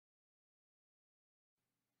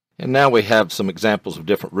And now we have some examples of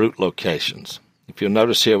different root locations. If you'll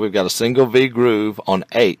notice here, we've got a single V groove on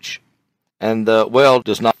H, and the weld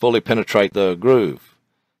does not fully penetrate the groove.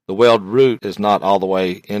 The weld root is not all the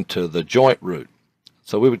way into the joint root,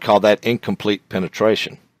 so we would call that incomplete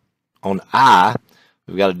penetration. On I,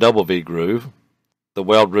 we've got a double V groove. The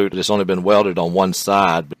weld root has only been welded on one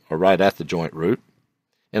side, or right at the joint root.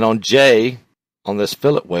 And on J, on this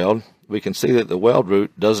fillet weld, we can see that the weld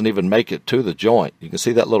root doesn't even make it to the joint. You can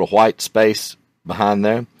see that little white space behind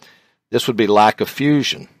there. This would be lack of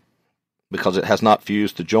fusion because it has not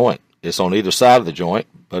fused the joint. It's on either side of the joint,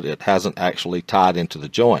 but it hasn't actually tied into the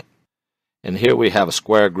joint. And here we have a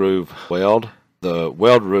square groove weld. The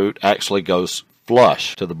weld root actually goes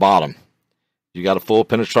flush to the bottom. You got a full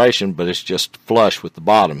penetration, but it's just flush with the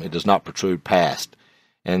bottom. It does not protrude past.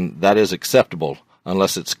 And that is acceptable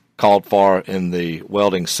unless it's called for in the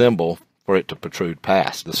welding symbol for it to protrude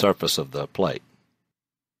past the surface of the plate.